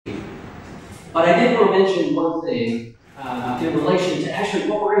But I did want to mention one thing in relation to actually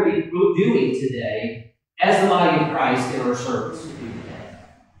what we're going to be doing today as the body of Christ in our service.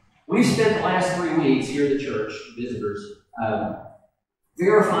 We've spent the last 3 weeks here at the church, visitors,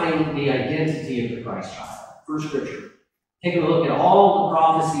 verifying the identity of the Christ child through Scripture. Taking a look at all the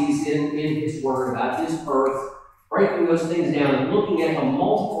prophecies in His Word about His birth, breaking those things down and looking at the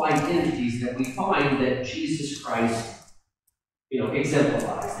multiple identities that we find that Jesus Christ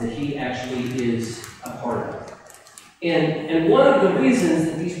exemplifies, that He actually is a part of. And one of the reasons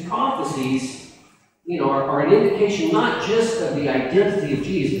that these prophecies are an indication not just of the identity of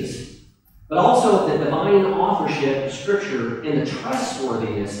Jesus, but also of the divine authorship of Scripture and the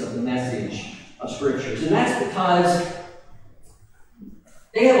trustworthiness of the message of Scriptures. And that's because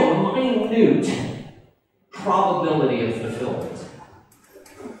they have a minute probability of fulfillment.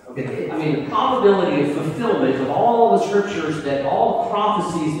 Okay, the probability of fulfillment of all the Scriptures, that all the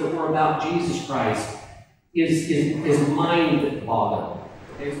prophecies that were about Jesus Christ is mind-boggling.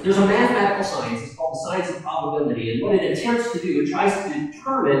 There's a mathematical science, it's called the science of probability, and what it attempts to do, it tries to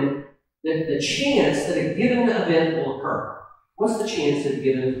determine the chance that a given event will occur. What's the chance that a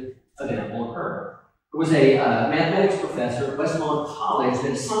given event will occur? There was a mathematics professor at Westmont College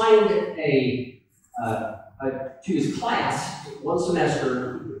that assigned to his class one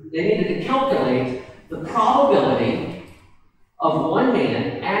semester, they needed to calculate the probability of one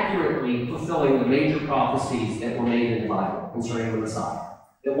man accurately fulfilling the major prophecies that were made in the Bible concerning the Messiah.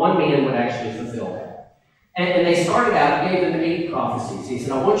 That one man would actually fulfill that. And they started out, gave them 8 prophecies. He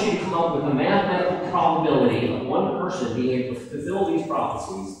said, I want you to come up with a mathematical probability of one person being able to fulfill these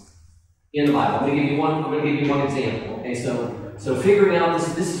prophecies in the Bible. I'm going to give you one example. Okay, so figuring out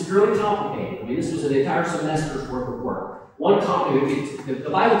this is really complicated. This was an entire semester's worth of work. The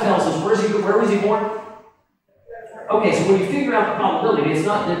Bible tells us where was he born? Okay, so when you figure out the probability, it's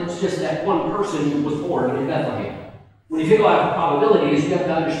not that it's just that one person was born in Bethlehem. When you figure out the probability, you have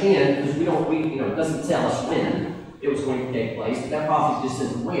to understand, because it doesn't tell us when it was going to take place, but that prophecy just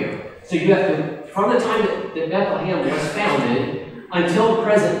says where. So you have to, from the time that Bethlehem was founded until the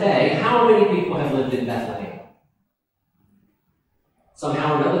present day, how many people have lived in Bethlehem?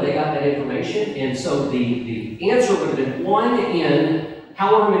 Somehow or another, they got that information, and so the answer would have been 1 in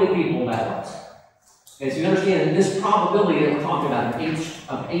however many people that was. Okay, so you understand that this probability that we're talking about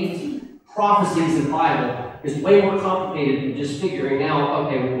of 8 prophecies in the Bible is way more complicated than just figuring out,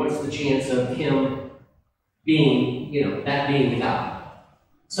 okay, well, what's the chance of him being, that being God?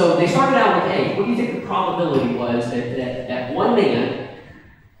 So they started out with 8. What do you think the probability was that one man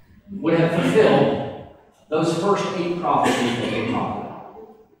would have fulfilled those first 8 prophecies that they talked about?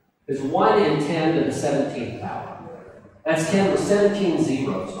 It's 1 in 10 to the 17th power. That's 10 with 17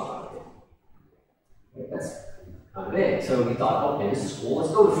 zeros on it. That's not big. So we thought, okay, this is cool.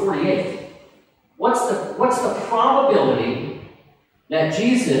 Let's go to 48. What's the probability that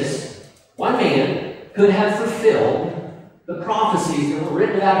Jesus, one man, could have fulfilled the prophecies that were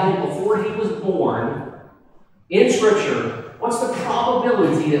written about him before he was born in Scripture? What's the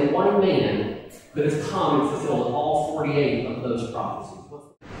probability that one man could have come and fulfilled all 48 of those prophecies?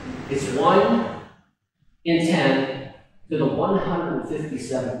 It's 1 in 10 to the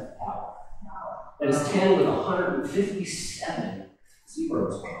 157th power. That is 10 with 157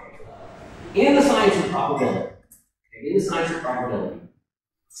 zeros. In the science of probability,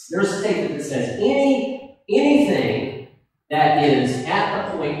 there's a statement that says anything that is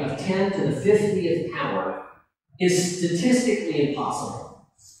at the point of 10 to the 50th power is statistically impossible.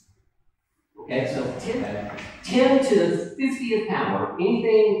 Okay, so 10 to the 50th power,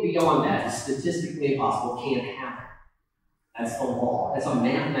 anything beyond that is statistically impossible, can't happen. That's the law. That's a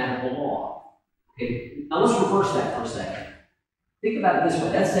mathematical law. Okay, now let's reverse that for a second. Think about it this way.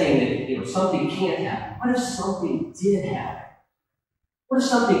 That's saying that something can't happen. What if something did happen? What if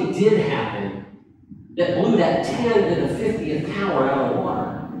something did happen that blew that 10 to the 50th power out of the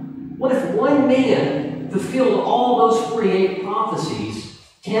water? What if one man fulfilled all those 48 prophecies,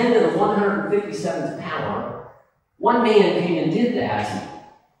 10 to the 157th power? One man came and did that.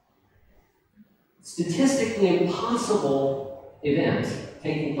 Statistically impossible event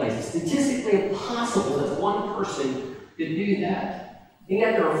taking place. It's statistically impossible that one person to do that. And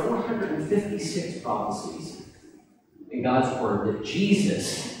yet there are 456 prophecies in God's Word that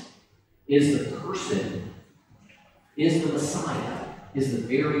Jesus is the person, is the Messiah, is the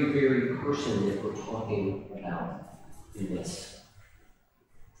very, very person that we're talking about in this.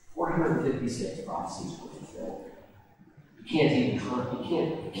 456 prophecies were fulfilled. You can't even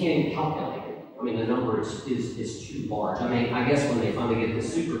calculate it. The number is too large. I guess when they finally get the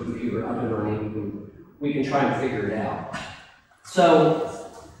supercomputer up and running, we can try and figure it out. So,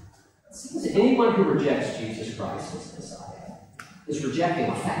 it seems Listen, anyone who rejects Jesus Christ as Messiah is rejecting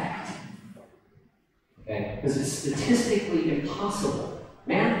a fact. Okay? Because it's statistically impossible,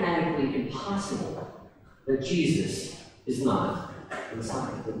 mathematically impossible, that Jesus is not the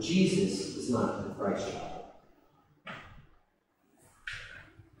Messiah, that Jesus is not the Christ child.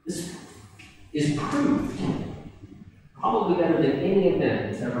 This is proved probably better than any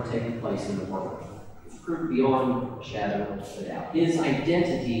event that's ever taken place in the world. It's proved beyond a shadow of a doubt. His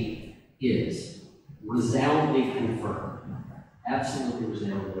identity is resoundingly confirmed. Absolutely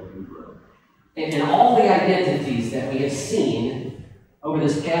resoundingly confirmed. And all the identities that we have seen over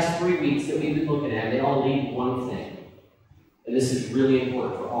this past 3 weeks that we've been looking at, they all lead one thing. And this is really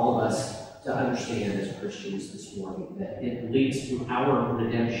important for all of us to understand as Christians this morning, that it leads to our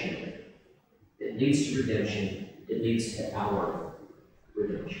redemption. It leads to redemption. It leads to our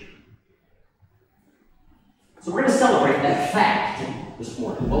redemption. So we're going to celebrate that fact this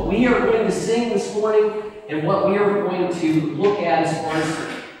morning. What we are going to sing this morning and what we are going to look at as far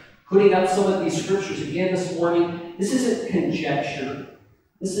as putting up some of these scriptures again this morning, this isn't conjecture.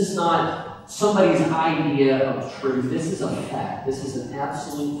 This is not somebody's idea of truth. This is a fact. This is an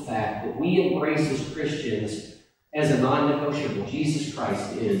absolute fact that we embrace as Christians as a non-negotiable. Jesus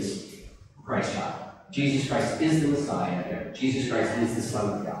Christ is Christ child. Jesus Christ is the Messiah. Jesus Christ is the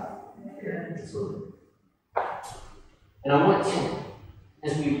Son of God. Absolutely. And I want to,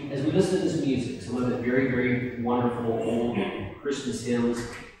 as we listen to this music, some of it very, very wonderful old Christmas hymns,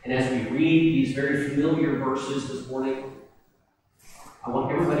 and as we read these very familiar verses this morning, I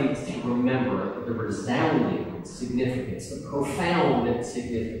want everybody to remember the resounding significance, the profound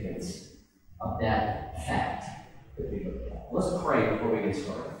significance of that fact that we looked at. Let's pray before we get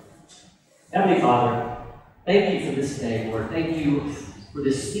started. Heavenly Father, thank you for this day, Lord. Thank you for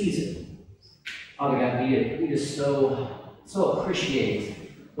this season. Father God, we just so appreciate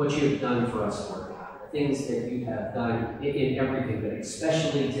what you have done for us, Lord God. The things that you have done in everything, but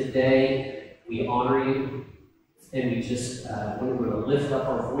especially today, we honor you. And we just want to lift up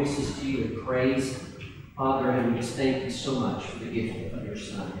our voices to you in praise, Father, and we just thank you so much for the gift of your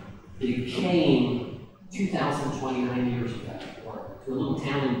Son. That he came 2,029 years ago, Lord, to a little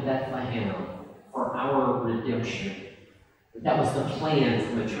town in Bethlehem for our redemption. That was the plan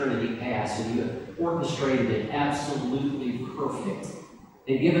from eternity past, and you have orchestrated it absolutely perfect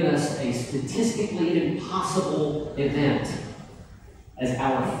and given us a statistically impossible event as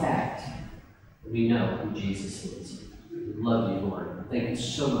our fact. We know who Jesus is. We love you, Lord. Thank you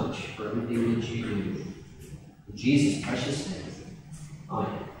so much for everything that you do. In Jesus' precious name.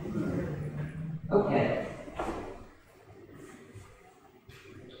 Amen. Okay.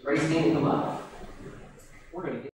 Praise the Lord. Come up. We're going to get